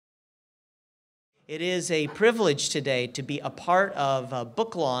It is a privilege today to be a part of a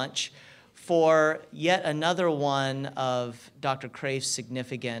book launch for yet another one of Dr. Kreeft's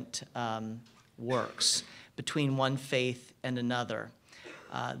significant works, Between One Faith and Another.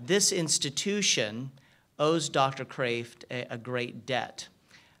 This institution owes Dr. Kreeft a great debt.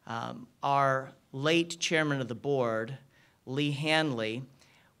 Our late chairman of the board, Lee Hanley,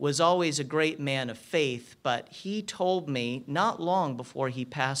 was always a great man of faith, but he told me not long before he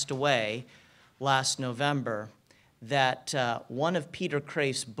passed away last November that one of Peter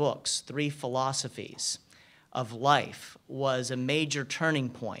Kreeft's books, Three Philosophies of Life, was a major turning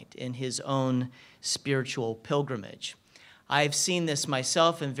point in his own spiritual pilgrimage. I've seen this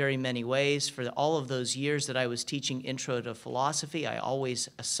myself in very many ways. For all of those years that I was teaching Intro to Philosophy, I always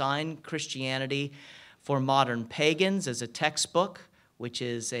assigned Christianity for Modern Pagans as a textbook, which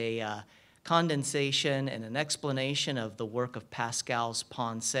is a condensation and an explanation of the work of Pascal's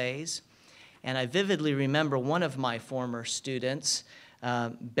Pensées. And I vividly remember one of my former students,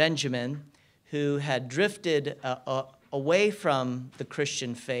 Benjamin, who had drifted away from the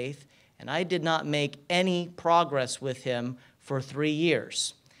Christian faith, and I did not make any progress with him for 3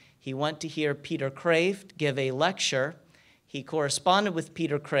 years. He went to hear Peter Kreeft give a lecture. He corresponded with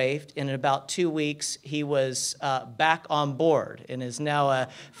Peter Kreeft, and in about 2 weeks, he was back on board and is now a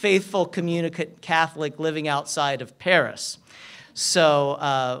faithful communicant Catholic living outside of Paris.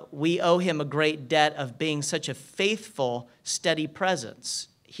 So we owe him a great debt of being such a faithful, steady presence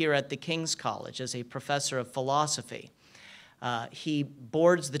here at the King's College as a professor of philosophy. He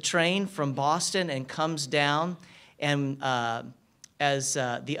boards the train from Boston and comes down, and as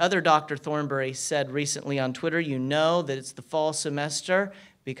the other Dr. Thornbury said recently on Twitter, you know that it's the fall semester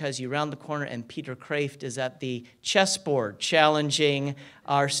because you round the corner and Peter Kreeft is at the chessboard challenging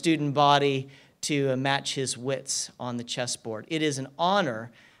our student body to match his wits on the chessboard. It is an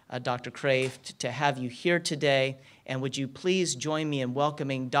honor, Dr. Kreeft, to have you here today, and would you please join me in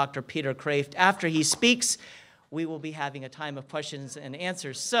welcoming Dr. Peter Kreeft. After he speaks, we will be having a time of questions and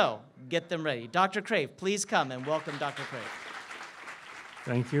answers, so get them ready. Dr. Kreeft, please come and welcome Dr. Kreeft.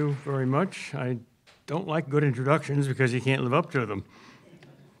 Thank you very much. I don't like good introductions because you can't live up to them.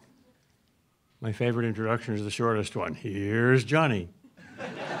 My favorite introduction is the shortest one. Here's Johnny.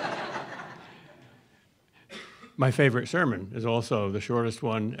 My favorite sermon is also the shortest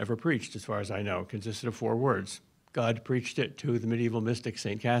one ever preached, as far as I know. It consisted of 4 words. God preached it to the medieval mystic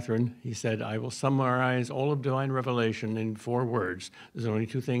St. Catherine. He said, I will summarize all of divine revelation in 4 words. There's only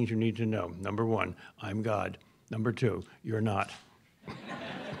 2 things you need to know. Number 1, I'm God. Number 2, you're not.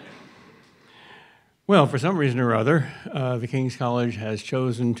 Well, for some reason or other, the King's College has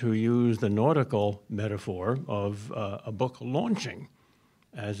chosen to use the nautical metaphor of a book launching,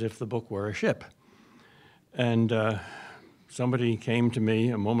 as if the book were a ship. And somebody came to me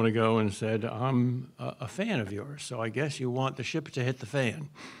a moment ago and said, I'm a fan of yours, so I guess you want the ship to hit the fan.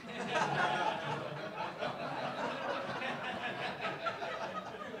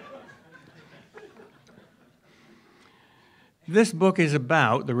 This book is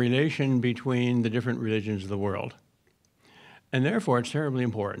about the relation between the different religions of the world. And therefore, it's terribly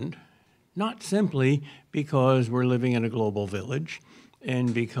important, not simply because we're living in a global village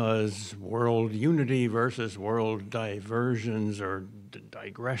and because world unity versus world diversions or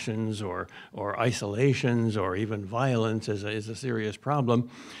digressions or isolations or even violence is a serious problem,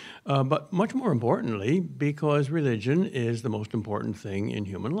 but much more importantly, because religion is the most important thing in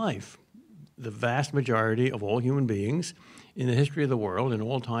human life. The vast majority of all human beings in the history of the world, in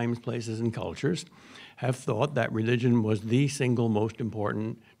all times, places, and cultures, have thought that religion was the single most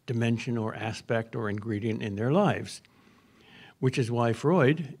important dimension or aspect or ingredient in their lives, which is why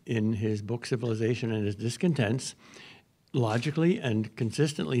Freud, in his book Civilization and His Discontents, logically and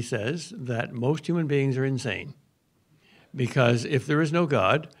consistently says that most human beings are insane. Because if there is no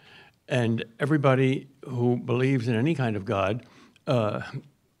God, and everybody who believes in any kind of God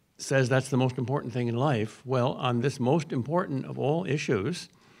says that's the most important thing in life, well, on this most important of all issues,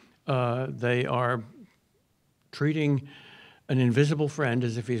 they are treating an invisible friend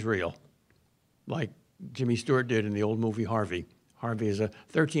as if he's real, like Jimmy Stewart did in the old movie Harvey. Harvey is a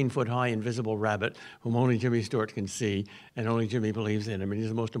 13-foot-high invisible rabbit whom only Jimmy Stewart can see, and only Jimmy believes in him, and he's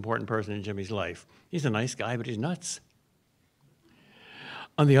the most important person in Jimmy's life. He's a nice guy, but he's nuts.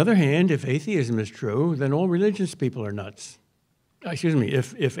 On the other hand, if atheism is true, then all religious people are nuts. Excuse me,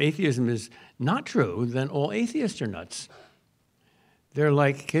 if atheism is not true, then all atheists are nuts. They're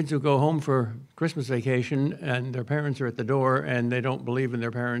like kids who go home for Christmas vacation and their parents are at the door and they don't believe in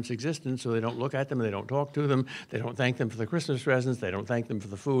their parents' existence, so they don't look at them, they don't talk to them, they don't thank them for the Christmas presents, they don't thank them for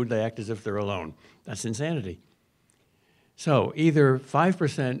the food, they act as if they're alone. That's insanity. So either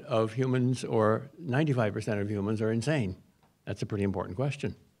 5% of humans or 95% of humans are insane. That's a pretty important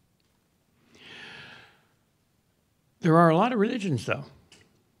question. There are a lot of religions, though,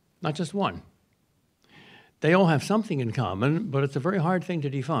 not just one. They all have something in common, but it's a very hard thing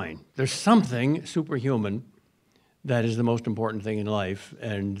to define. There's something superhuman that is the most important thing in life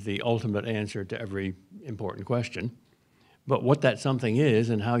and the ultimate answer to every important question. But what that something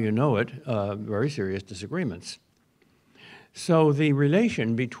is and how you know it, very serious disagreements. So the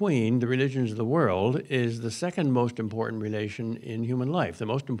relation between the religions of the world is the second most important relation in human life. The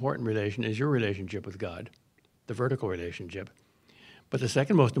most important relation is your relationship with God, the vertical relationship. But the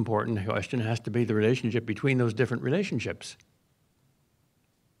second most important question has to be the relationship between those different relationships.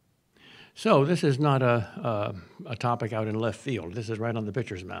 So this is not a topic out in left field. This is right on the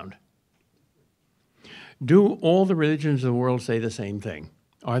pitcher's mound. Do all the religions of the world say the same thing?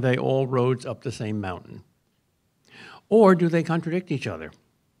 Are they all roads up the same mountain? Or do they contradict each other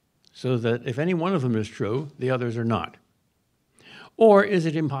so that if any one of them is true, the others are not? Or is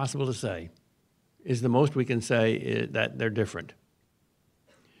it impossible to say? Is the most we can say that they're different?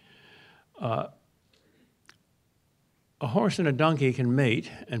 A horse and a donkey can mate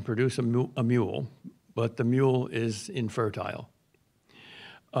and produce a mule, but the mule is infertile.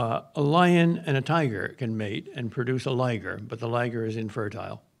 A lion and a tiger can mate and produce a liger, but the liger is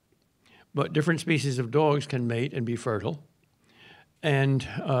infertile. But different species of dogs can mate and be fertile, and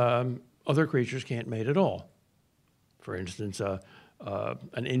other creatures can't mate at all. For instance, an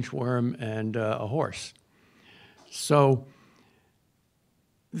inchworm and a horse. So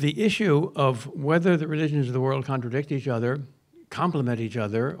the issue of whether the religions of the world contradict each other, complement each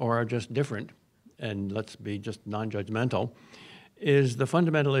other, or are just different, and let's be just non-judgmental, is the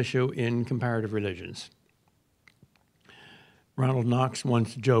fundamental issue in comparative religions. Ronald Knox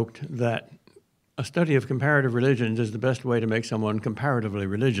once joked that a study of comparative religions is the best way to make someone comparatively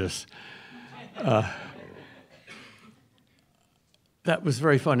religious. That was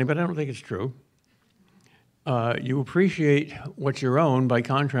very funny, but I don't think it's true. You appreciate what's your own by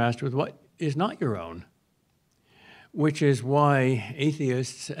contrast with what is not your own, which is why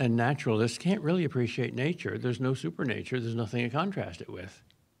atheists and naturalists can't really appreciate nature. There's no supernature. There's nothing to contrast it with.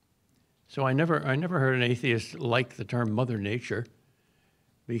 So I never heard an atheist like the term Mother Nature,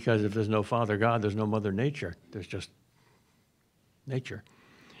 because if there's no Father God, there's no Mother Nature. There's just nature.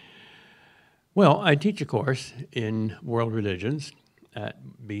 Well, I teach a course in world religions at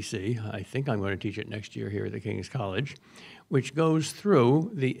BC. I think I'm going to teach it next year here at the King's College, which goes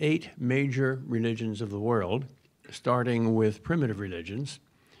through the 8 major religions of the world, starting with primitive religions,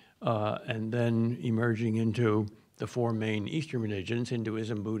 and then emerging into the 4 main Eastern religions,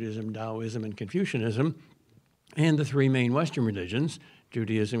 Hinduism, Buddhism, Taoism, and Confucianism, and the 3 main Western religions,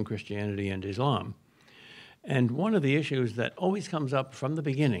 Judaism, Christianity, and Islam. And one of the issues that always comes up from the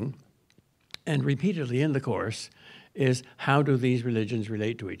beginning and repeatedly in the course is, how do these religions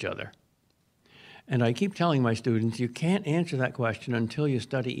relate to each other? And I keep telling my students, you can't answer that question until you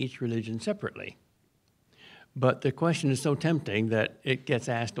study each religion separately. But the question is so tempting that it gets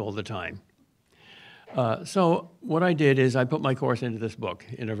asked all the time. So what I did is I put my course into this book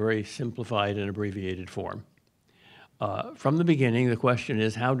in a very simplified and abbreviated form. From the beginning, the question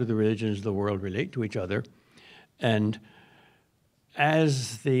is, how do the religions of the world relate to each other? And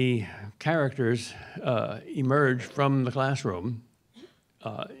as the characters emerge from the classroom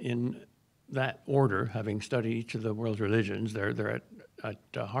in that order, having studied each of the world's religions, they're at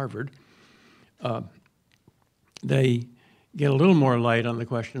Harvard, they get a little more light on the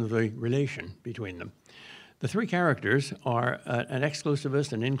question of the relation between them. The 3 characters are an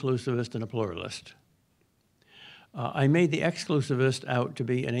exclusivist, an inclusivist, and a pluralist. I made the exclusivist out to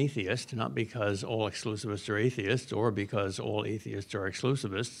be an atheist, not because all exclusivists are atheists or because all atheists are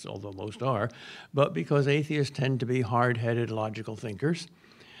exclusivists, although most are, but because atheists tend to be hard-headed, logical thinkers.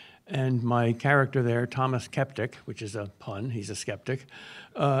 And my character there, Thomas Skeptic, which is a pun, he's a skeptic,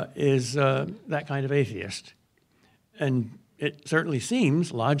 is that kind of atheist. And it certainly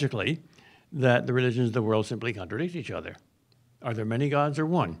seems, logically, that the religions of the world simply contradict each other. Are there many gods or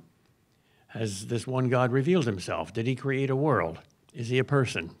one? Has this one God revealed himself? Did he create a world? Is he a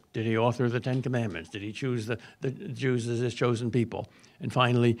person? Did he author the 10 Commandments? Did he choose the Jews as his chosen people? And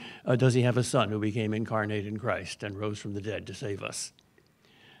finally, does he have a son who became incarnate in Christ and rose from the dead to save us?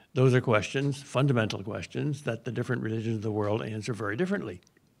 Those are questions, fundamental questions, that the different religions of the world answer very differently.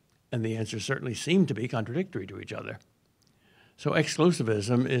 And the answers certainly seem to be contradictory to each other. So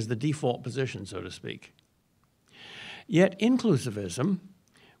exclusivism is the default position, so to speak. Yet inclusivism,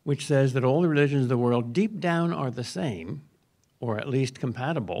 which says that all the religions of the world deep down are the same, or at least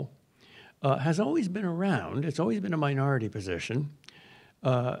compatible, has always been around. It's always been a minority position.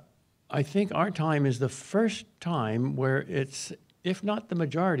 I think our time is the first time where it's, if not the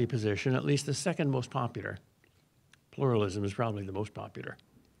majority position, at least the second most popular. Pluralism is probably the most popular.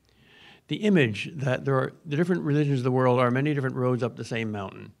 The image that the different religions of the world are many different roads up the same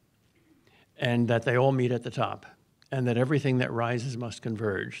mountain, and that they all meet at the top, and that everything that rises must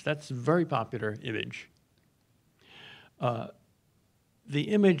converge. That's a very popular image. The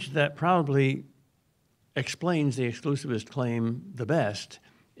image that probably explains the exclusivist claim the best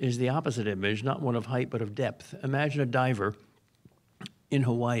is the opposite image, not one of height, but of depth. Imagine a diver in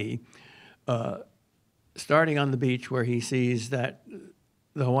Hawaii starting on the beach where he sees that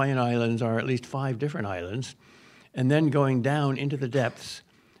the Hawaiian Islands are at least 5 different islands, and then going down into the depths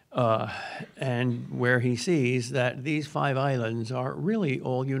and where he sees that these 5 islands are really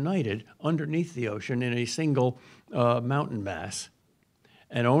all united underneath the ocean in a single mountain mass.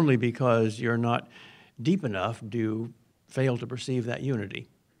 And only because you're not deep enough do you fail to perceive that unity.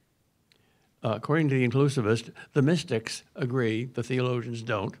 According to the inclusivist, the mystics agree, the theologians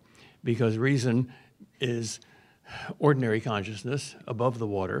don't, because reason is ordinary consciousness above the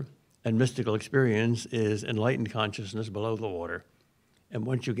water, and mystical experience is enlightened consciousness below the water. And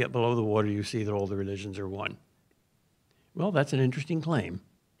once you get below the water, you see that all the religions are one. Well, that's an interesting claim,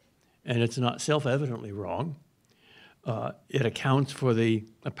 and it's not self-evidently wrong. It accounts for the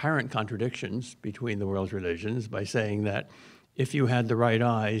apparent contradictions between the world's religions by saying that if you had the right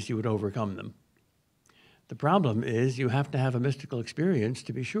eyes, you would overcome them. The problem is you have to have a mystical experience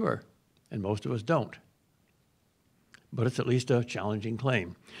to be sure, and most of us don't. But it's at least a challenging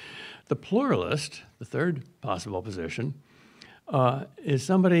claim. The pluralist, the third possible position, is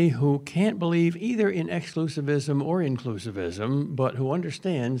somebody who can't believe either in exclusivism or inclusivism, but who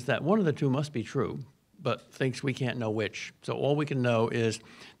understands that one of the two must be true, but thinks we can't know which. So all we can know is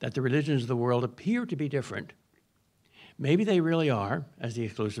that the religions of the world appear to be different. Maybe they really are, as the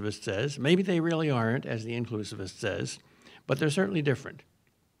exclusivist says. Maybe they really aren't, as the inclusivist says, but they're certainly different.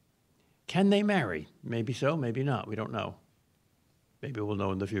 Can they marry? Maybe so, maybe not. We don't know. Maybe we'll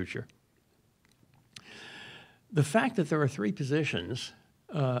know in the future. The fact that there are 3 positions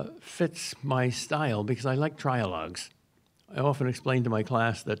fits my style because I like trialogues. I often explain to my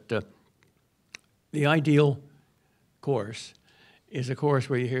class that the ideal course is a course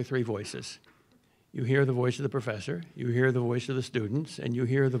where you hear 3 voices. You hear the voice of the professor, you hear the voice of the students, and you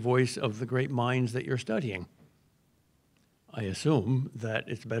hear the voice of the great minds that you're studying. I assume that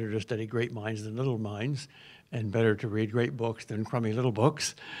it's better to study great minds than little minds, and better to read great books than crummy little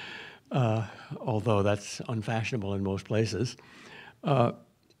books, although that's unfashionable in most places.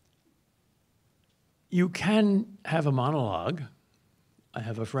 You can have a monologue. I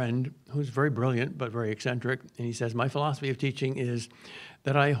have a friend who's very brilliant but very eccentric, and he says, my philosophy of teaching is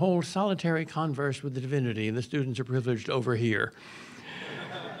that I hold solitary converse with the divinity, and the students are privileged to overhear.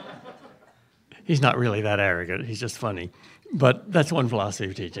 He's not really that arrogant, he's just funny. But that's one philosophy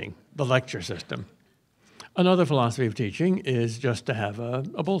of teaching, the lecture system. Another philosophy of teaching is just to have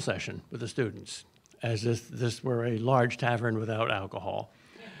a bull session with the students, as if this were a large tavern without alcohol.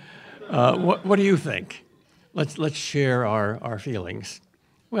 What do you think? Let's share our feelings.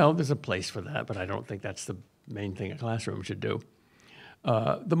 Well, there's a place for that, but I don't think that's the main thing a classroom should do.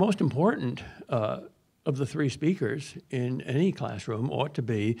 The most important of the 3 speakers in any classroom ought to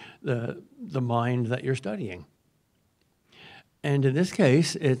be the mind that you're studying. And in this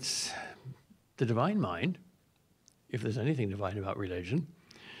case, it's the divine mind, if there's anything divine about religion.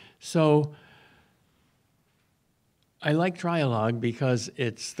 So I like trialogue because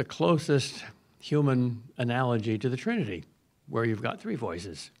it's the closest human analogy to the Trinity, where you've got 3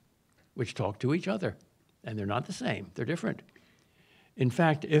 voices which talk to each other, and they're not the same, they're different. In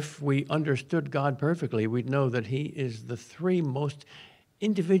fact, if we understood God perfectly, we'd know that he is the 3 most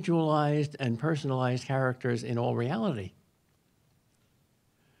individualized and personalized characters in all reality.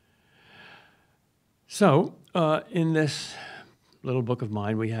 So, in this little book of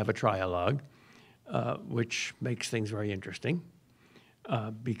mine, we have a trialogue, which makes things very interesting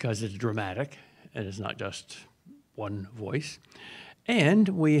because it's dramatic and it's not just one voice. And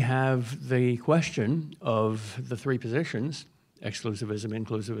we have the question of the 3 positions, exclusivism,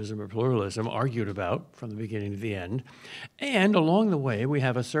 inclusivism, or pluralism, argued about from the beginning to the end. And along the way, we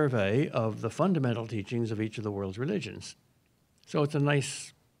have a survey of the fundamental teachings of each of the world's religions. So it's a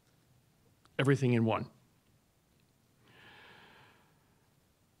nice everything in one.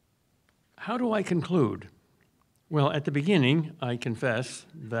 How do I conclude? Well, at the beginning, I confess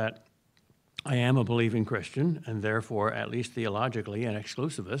that I am a believing Christian, and therefore, at least theologically, an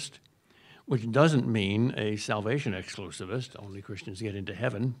exclusivist, which doesn't mean a salvation exclusivist, only Christians get into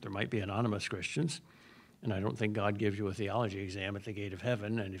heaven. There might be anonymous Christians, and I don't think God gives you a theology exam at the gate of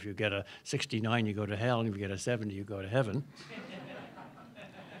heaven, and if you get a 69, you go to hell, and if you get a 70, you go to heaven.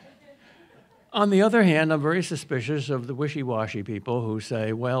 On the other hand, I'm very suspicious of the wishy-washy people who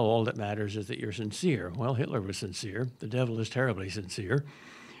say, well, all that matters is that you're sincere. Well, Hitler was sincere. The devil is terribly sincere.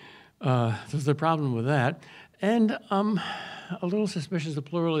 There's a problem with that. And I'm a little suspicious of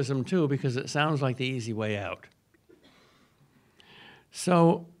pluralism, too, because it sounds like the easy way out.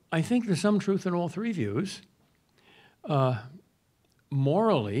 So I think there's some truth in all three views.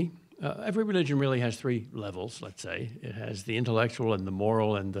 Morally, every religion really has three levels, let's say. It has the intellectual and the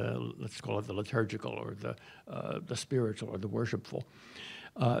moral and the, let's call it the liturgical or the spiritual or the worshipful.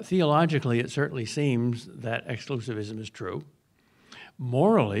 Theologically, it certainly seems that exclusivism is true.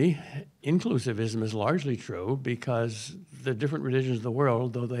 Morally, inclusivism is largely true because the different religions of the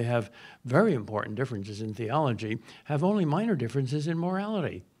world, though they have very important differences in theology, have only minor differences in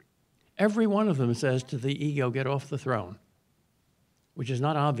morality. Every one of them says to the ego, get off the throne, which is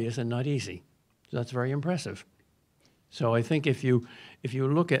not obvious and not easy. So that's very impressive. So I think if you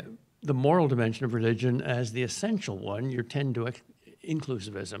look at the moral dimension of religion as the essential one, you tend to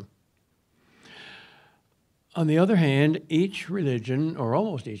inclusivism. On the other hand, each religion, or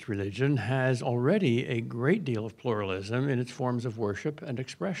almost each religion, has already a great deal of pluralism in its forms of worship and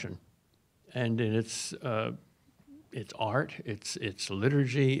expression, and in its art, its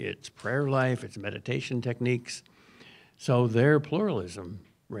liturgy, its prayer life, its meditation techniques. So their pluralism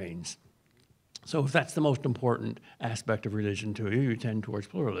reigns. So if that's the most important aspect of religion to you, you tend towards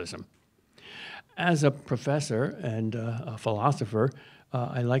pluralism. As a professor and a philosopher,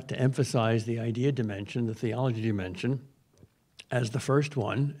 I like to emphasize the idea dimension, the theology dimension, as the first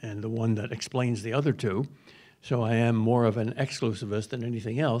one and the one that explains the other two. So I am more of an exclusivist than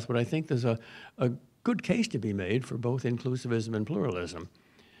anything else, but I think there's a good case to be made for both inclusivism and pluralism.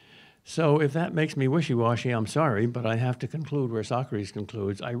 So if that makes me wishy-washy, I'm sorry, but I have to conclude where Socrates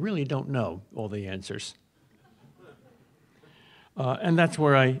concludes. I really don't know all the answers. And that's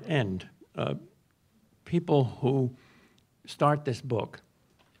where I end. People who start this book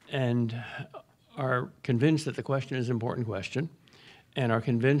and are convinced that the question is an important question and are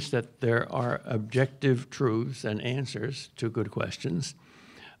convinced that there are objective truths and answers to good questions,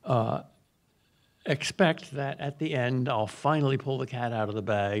 expect that at the end I'll finally pull the cat out of the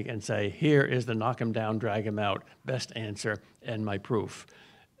bag and say, here is the knock him down, drag him out, best answer and my proof.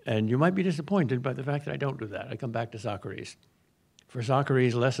 And you might be disappointed by the fact that I don't do that. I come back to Socrates. For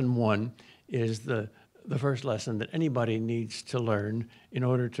Socrates, lesson one is the first lesson that anybody needs to learn in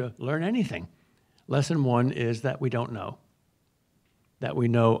order to learn anything. Lesson one is that we don't know, that we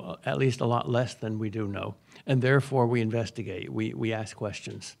know at least a lot less than we do know, and therefore we investigate, we ask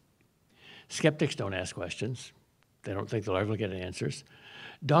questions. Skeptics don't ask questions. They don't think they'll ever get answers.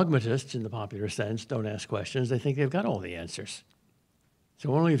 Dogmatists, in the popular sense, don't ask questions. They think they've got all the answers.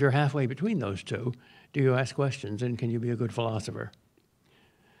 So only if you're halfway between those two do you ask questions, and can you be a good philosopher?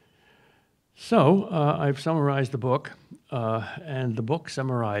 So I've summarized the book, and the book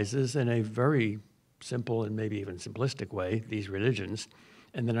summarizes in a very simple and maybe even simplistic way these religions,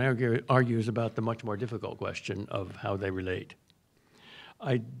 and then argues about the much more difficult question of how they relate.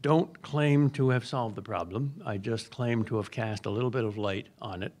 I don't claim to have solved the problem. I just claim to have cast a little bit of light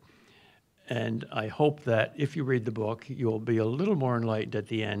on it, and I hope that if you read the book, you'll be a little more enlightened at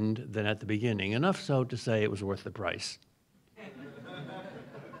the end than at the beginning, enough so to say it was worth the price.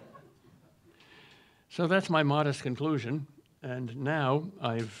 So that's my modest conclusion, and now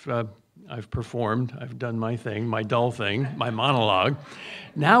I've performed, I've done my thing, my dull thing, my monologue.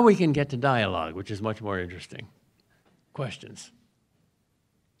 Now we can get to dialogue, which is much more interesting. Questions?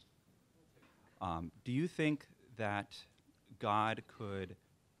 Do you think that God could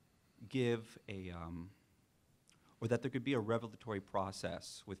give or that there could be a revelatory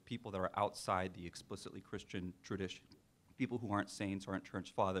process with people that are outside the explicitly Christian tradition, people who aren't saints, aren't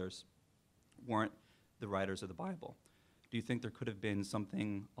church fathers, weren't the writers of the Bible? Do you think there could have been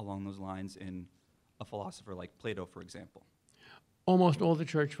something along those lines in a philosopher like Plato, for example? Almost all the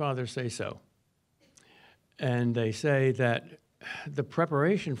church fathers say so. And they say that the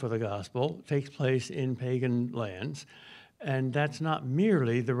preparation for the gospel takes place in pagan lands, and that's not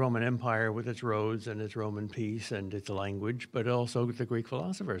merely the Roman Empire with its roads and its Roman peace and its language, but also the Greek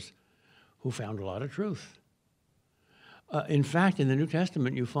philosophers who found a lot of truth. In fact, in the New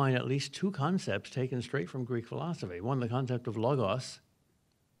Testament, you find at least two concepts taken straight from Greek philosophy. One, the concept of logos.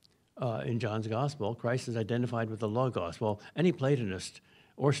 In John's Gospel, Christ is identified with the logos. Well, any Platonist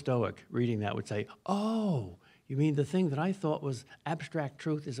or Stoic reading that would say, oh, You mean the thing that I thought was abstract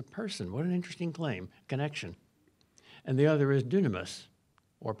truth is a person? What an interesting claim, connection. And the other is dunamis,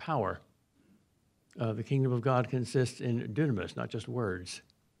 or power. The kingdom of God consists in dunamis, not just words.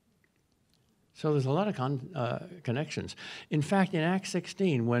 So there's a lot of connections. In fact, in Acts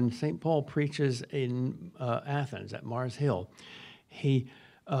 16, when St. Paul preaches in Athens at Mars Hill, he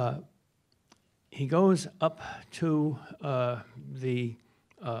goes up to the,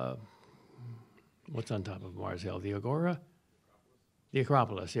 what's on top of Mars Hill? The Agora? The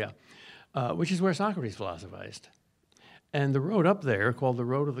Acropolis, yeah, which is where Socrates philosophized. And the road up there, called the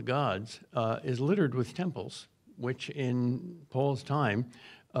Road of the Gods, is littered with temples, which in Paul's time,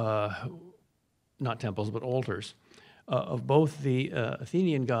 not temples, but altars, of both the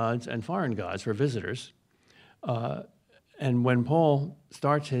Athenian gods and foreign gods for visitors. And when Paul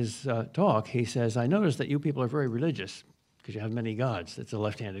starts his talk, he says, I notice that you people are very religious because you have many gods. It's a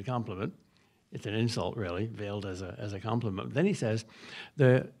left-handed compliment. It's an insult, really, veiled as a compliment. Then he says,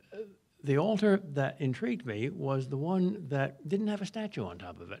 the altar that intrigued me was the one that didn't have a statue on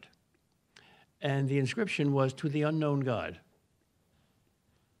top of it. And the inscription was, to the unknown God.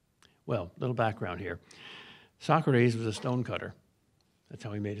 Well, little background here. Socrates was a stone cutter. That's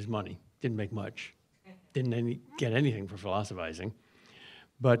how he made his money. Didn't make much. Didn't get anything for philosophizing.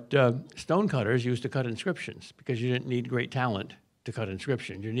 But stone cutters used to cut inscriptions because you didn't need great talent to cut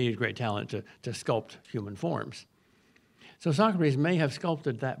inscriptions. You needed great talent to sculpt human forms. So Socrates may have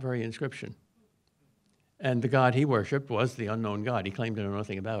sculpted that very inscription. And the god he worshipped was the unknown God. He claimed to know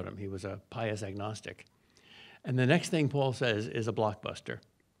nothing about him. He was a pious agnostic. And the next thing Paul says is a blockbuster.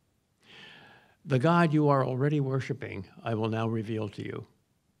 The God you are already worshiping, I will now reveal to you.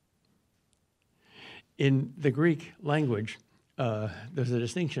 In the Greek language, there's a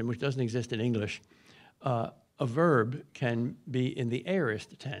distinction which doesn't exist in English. A verb can be in the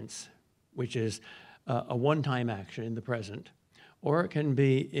aorist tense, which is a one-time action in the present, or it can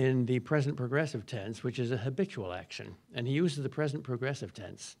be in the present progressive tense, which is a habitual action. And he uses the present progressive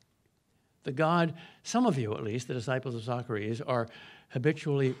tense. The God, some of you at least, the disciples of Socrates, are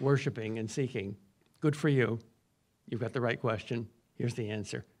habitually worshiping and seeking. Good for you. You've got the right question. Here's the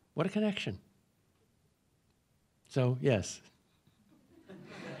answer. What a connection. So, yes.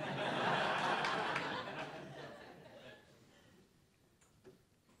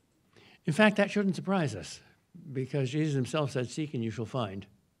 In fact, that shouldn't surprise us, because Jesus himself said, seek and you shall find.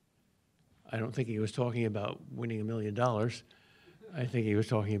 I don't think he was talking about winning $1 million. I think he was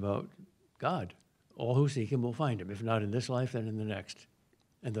talking about God. All who seek him will find him. If not in this life, then in the next.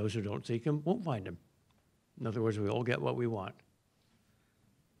 And those who don't seek him won't find him. In other words, we all get what we want.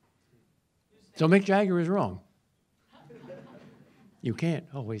 So Mick Jagger is wrong. You can't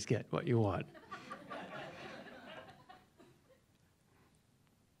always get what you want.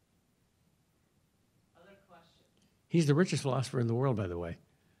 Other questions? He's the richest philosopher in the world, by the way.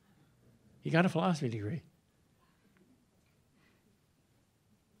 He got a philosophy degree.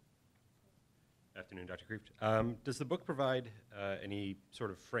 Afternoon, Dr. Kreeft. Does the book provide any sort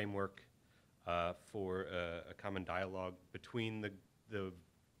of framework for a common dialogue between the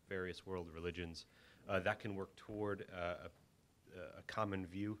various world religions that can work toward a common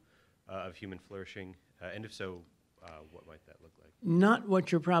view of human flourishing? And if so, what might that look like? Not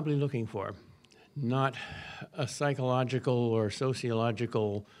what you're probably looking for. Not a psychological or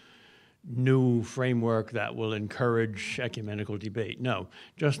sociological new framework that will encourage ecumenical debate. No,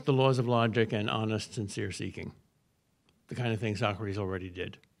 just the laws of logic and honest, sincere seeking. The kind of thing Socrates already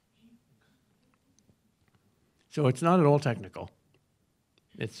did. So it's not at all technical.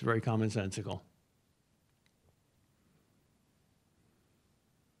 It's very commonsensical.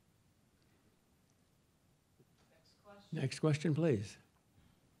 Next question, please.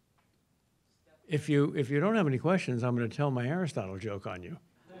 If you don't have any questions, I'm going to tell my Aristotle joke on you.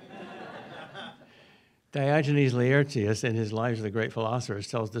 Diogenes Laertius, in his Lives of the Great Philosophers,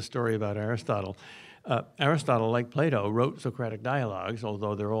 tells this story about Aristotle. Aristotle, like Plato, wrote Socratic dialogues,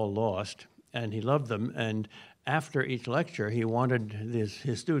 although they're all lost, and he loved them. And after each lecture, he wanted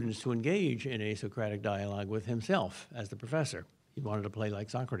his students to engage in a Socratic dialogue with himself as the professor. He wanted to play like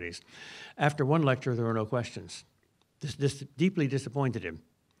Socrates. After one lecture, there were no questions. This deeply disappointed him.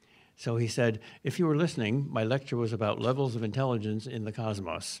 So he said, if you were listening, my lecture was about levels of intelligence in the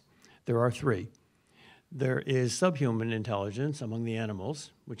cosmos. There are 3. There is subhuman intelligence among the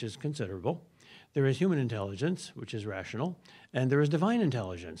animals, which is considerable. There is human intelligence, which is rational. And there is divine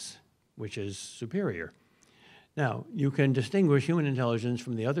intelligence, which is superior. Now, you can distinguish human intelligence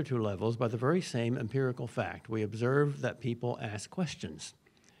from the other 2 levels by the very same empirical fact. We observe that people ask questions.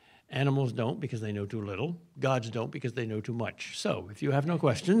 Animals don't because they know too little. Gods don't because they know too much. So, if you have no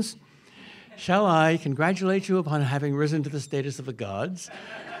questions, Shall I congratulate you upon having risen to the status of the gods?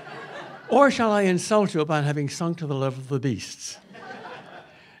 Or shall I insult you upon having sunk to the level of the beasts?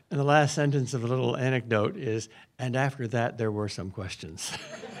 And the last sentence of the little anecdote is, and after that there were some questions.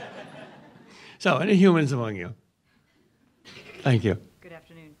 So, any humans among you? Thank you. Good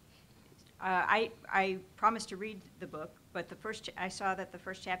afternoon. I promised to read the book, but I saw that the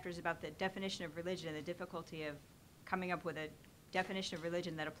first chapter is about the definition of religion and the difficulty of coming up with a definition of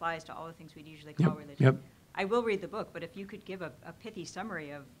religion that applies to all the things we'd usually call religion. Yep. I will read the book, but if you could give a pithy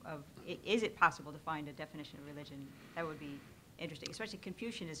summary of is it possible to find a definition of religion, that would be interesting. Especially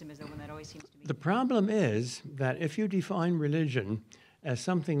Confucianism is the one that always seems to me. The problem is that if you define religion as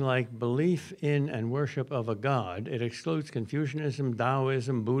something like belief in and worship of a god, it excludes Confucianism,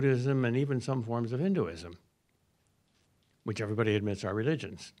 Taoism, Buddhism, and even some forms of Hinduism, which everybody admits are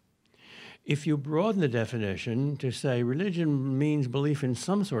religions. If you broaden the definition to say religion means belief in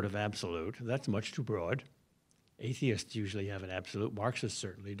some sort of absolute, that's much too broad. Atheists usually have an absolute. Marxists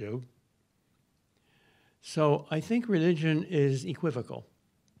certainly do. So I think religion is equivocal.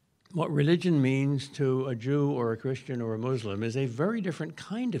 What religion means to a Jew or a Christian or a Muslim is a very different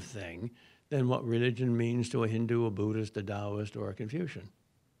kind of thing than what religion means to a Hindu, a Buddhist, a Taoist, or a Confucian.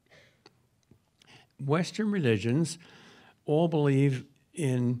 Western religions all believe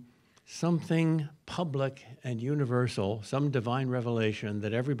in something public and universal, some divine revelation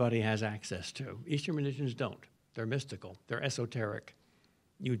that everybody has access to. Eastern religions don't. They're mystical. They're esoteric.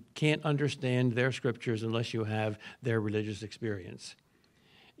 You can't understand their scriptures unless you have their religious experience.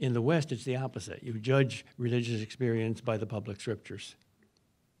 In the West, it's the opposite. You judge religious experience by the public scriptures.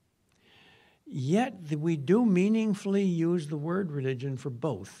 Yet, we do meaningfully use the word religion for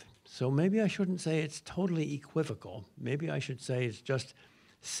both. So maybe I shouldn't say it's totally equivocal. Maybe I should say it's just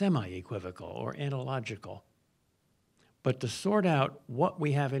semi-equivocal or analogical. But to sort out what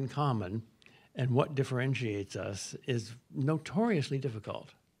we have in common and what differentiates us is notoriously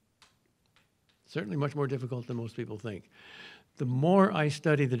difficult. Certainly much more difficult than most people think. The more I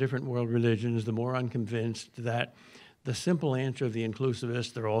study the different world religions, the more I'm convinced that the simple answer of the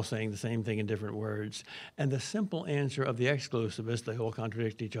inclusivists, they're all saying the same thing in different words, and the simple answer of the exclusivists, they all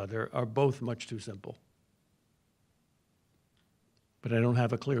contradict each other, are both much too simple. But I don't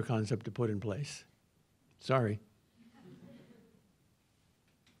have a clear concept to put in place. Sorry.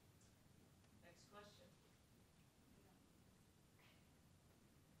 Next question.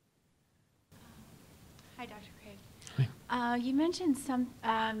 Hi, Dr. Kreeft. Hi. You mentioned some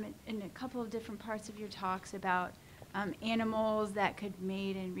in a couple of different parts of your talks about animals that could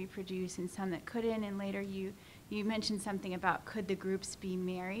mate and reproduce and some that couldn't, and later you mentioned something about could the groups be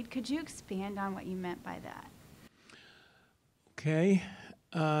married. Could you expand on what you meant by that? Okay,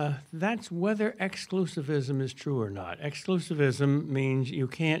 that's whether exclusivism is true or not. Exclusivism means you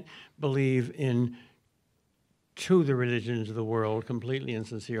can't believe in two of the religions of the world completely and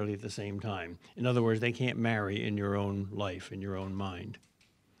sincerely at the same time. In other words, they can't marry in your own life, in your own mind.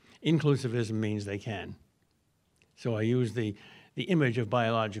 Inclusivism means they can. So I use the image of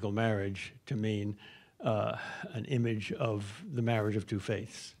biological marriage to mean an image of the marriage of two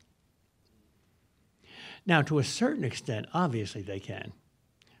faiths. Now, to a certain extent, obviously they can.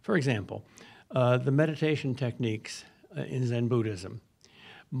 For example, the meditation techniques in Zen Buddhism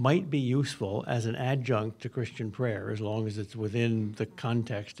might be useful as an adjunct to Christian prayer as long as it's within the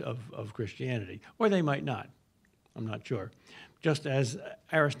context of Christianity, or they might not. I'm not sure. Just as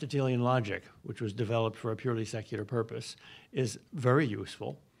Aristotelian logic, which was developed for a purely secular purpose, is very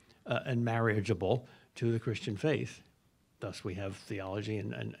useful and marriageable to the Christian faith. Thus, we have theology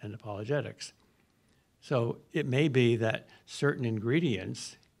and apologetics. So it may be that certain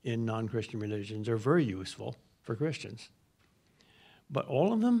ingredients in non-Christian religions are very useful for Christians. But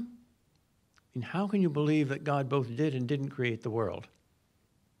all of them? I mean, how can you believe that God both did and didn't create the world?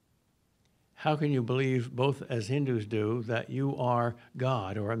 How can you believe, both as Hindus do, that you are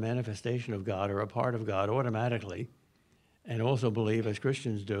God or a manifestation of God or a part of God automatically, and also believe, as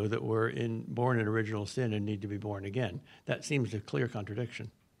Christians do, that we're born in original sin and need to be born again? That seems a clear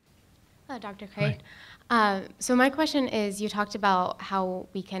contradiction. Hello, Dr. Kreeft. So my question is, you talked about how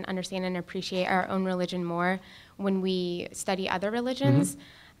we can understand and appreciate our own religion more when we study other religions. Mm-hmm.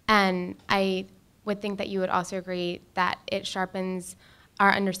 And I would think that you would also agree that it sharpens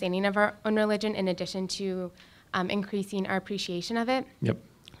our understanding of our own religion in addition to increasing our appreciation of it. Yep.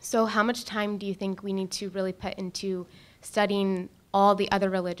 So how much time do you think we need to really put into studying all the other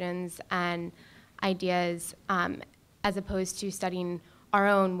religions and ideas as opposed to studying our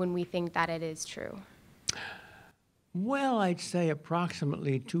own when we think that it is true? Well, I'd say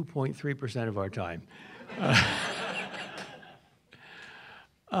approximately 2.3% of our time.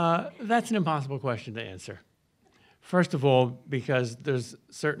 That's an impossible question to answer. First of all, because there's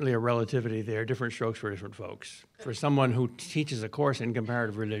certainly a relativity there, different strokes for different folks. For someone who teaches a course in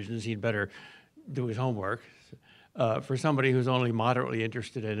comparative religions, he'd better do his homework. For somebody who's only moderately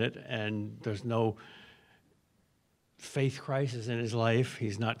interested in it and there's no faith crisis in his life,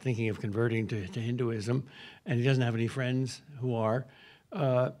 he's not thinking of converting to Hinduism, and he doesn't have any friends who are,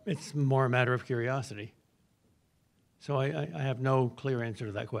 it's more a matter of curiosity. So I have no clear answer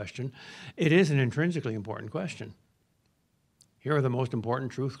to that question. It is an intrinsically important question. Here are the most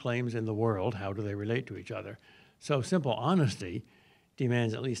important truth claims in the world. How do they relate to each other? So simple honesty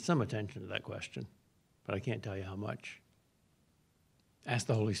demands at least some attention to that question, but I can't tell you how much. Ask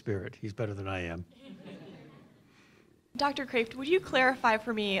the Holy Spirit. He's better than I am. Dr. Kreeft, would you clarify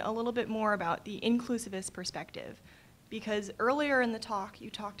for me a little bit more about the inclusivist perspective? Because earlier in the talk, you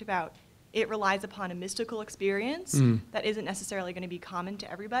talked about it relies upon a mystical experience that isn't necessarily going to be common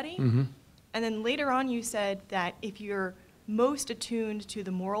to everybody. And then later on, you said that if you're most attuned to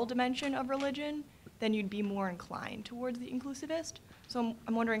the moral dimension of religion, then you'd be more inclined towards the inclusivist. So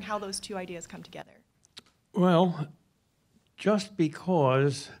I'm wondering how those two ideas come together. Well, just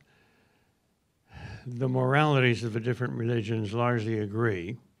because the moralities of the different religions largely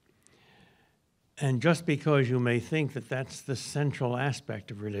agree, and just because you may think that that's the central aspect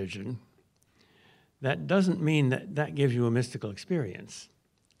of religion, that doesn't mean that that gives you a mystical experience.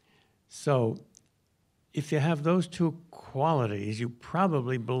 So if you have those two qualities, you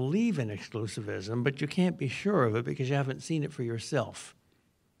probably believe in exclusivism, but you can't be sure of it because you haven't seen it for yourself.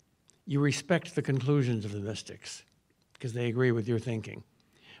 You respect the conclusions of the mystics because they agree with your thinking.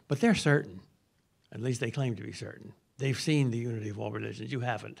 But they're certain. At least they claim to be certain. They've seen the unity of all religions. You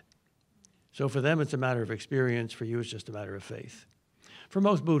haven't. So for them, it's a matter of experience. For you, it's just a matter of faith. For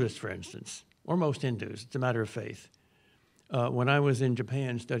most Buddhists, for instance, or most Hindus, it's a matter of faith. When I was in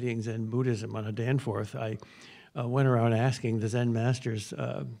Japan studying Zen Buddhism on a Danforth, I went around asking the Zen masters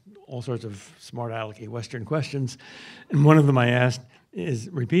all sorts of smart alecky Western questions. And one of them I asked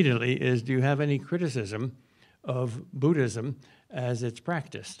repeatedly is, do you have any criticism of Buddhism as it's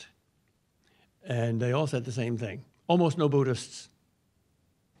practiced? And they all said the same thing. Almost no Buddhists.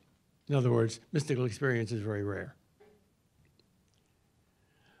 In other words, mystical experience is very rare.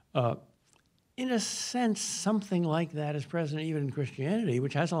 In a sense, something like that is present even in Christianity,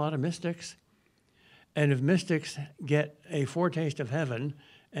 which has a lot of mystics. And if mystics get a foretaste of heaven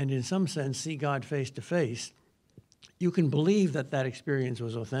and in some sense see God face to face, you can believe that that experience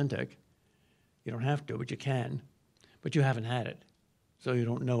was authentic. You don't have to, but you can. But you haven't had it, so you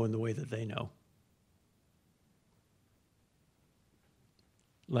don't know in the way that they know.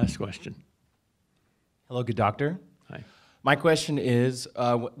 Last question. Hello, good doctor. Hi. My question is,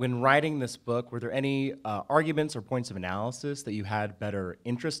 when writing this book, were there any arguments or points of analysis that you had better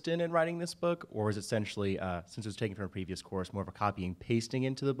interest in writing this book? Or is it essentially, since it was taken from a previous course, more of a copying, pasting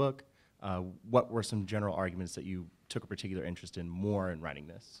into the book? What were some general arguments that you took a particular interest in more in writing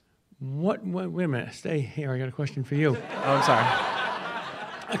this? Wait a minute, stay here, I got a question for you. Oh, I'm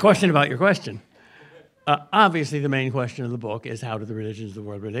sorry. A question about your question. Obviously, the main question of the book is how do the religions of the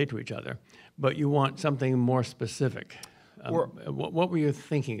world relate to each other? But you want something more specific. What were you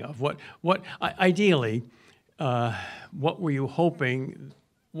thinking of? Ideally, what were you hoping?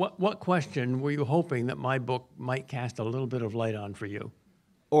 What question were you hoping that my book might cast a little bit of light on for you?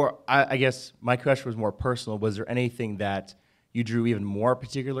 Or I guess my question was more personal. Was there anything that you drew even more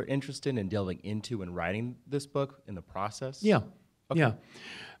particular interest in and delving into in writing this book in the process? Yeah, Okay. yeah.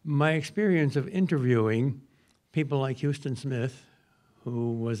 My experience of interviewing people like Houston Smith,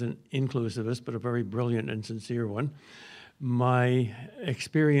 who was an inclusivist but a very brilliant and sincere one, my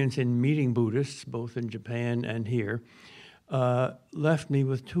experience in meeting Buddhists, both in Japan and here, left me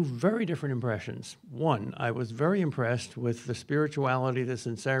with two very different impressions. One, I was very impressed with the spirituality, the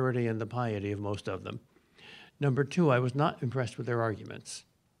sincerity, and the piety of most of them. Number two, I was not impressed with their arguments.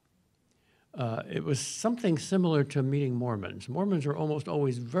 It was something similar to meeting Mormons. Mormons are almost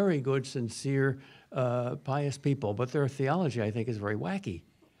always very good, sincere, pious people, but their theology, I think, is very wacky.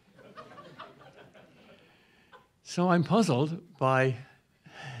 So I'm puzzled by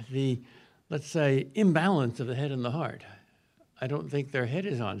the, let's say, imbalance of the head and the heart. I don't think their head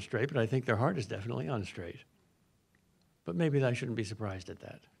is on straight, but I think their heart is definitely on straight. But maybe I shouldn't be surprised at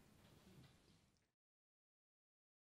that.